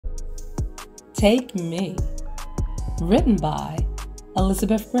Take Me, written by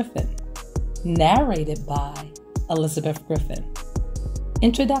Elizabeth Griffin, narrated by Elizabeth Griffin.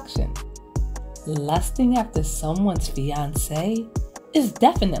 Introduction. Lusting after someone's fiancé is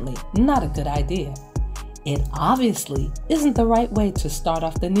definitely not a good idea. It obviously isn't the right way to start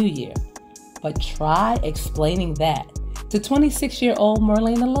off the new year, but try explaining that to 26-year-old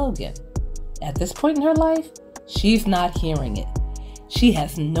Marlena Logan. At this point in her life, she's not hearing it. She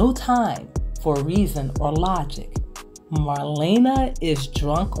has no time for reason or logic. Marlena is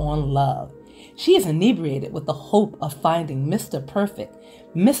drunk on love. She is inebriated with the hope of finding Mr. Perfect,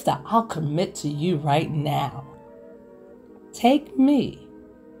 Mr. I'll commit to you right now. Take Me,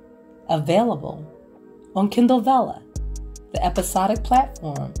 available on Me Vella, the episodic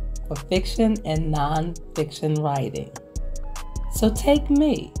platform for fiction and non-fiction writing. So take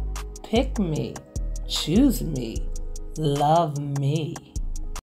me, pick me, choose me, love me.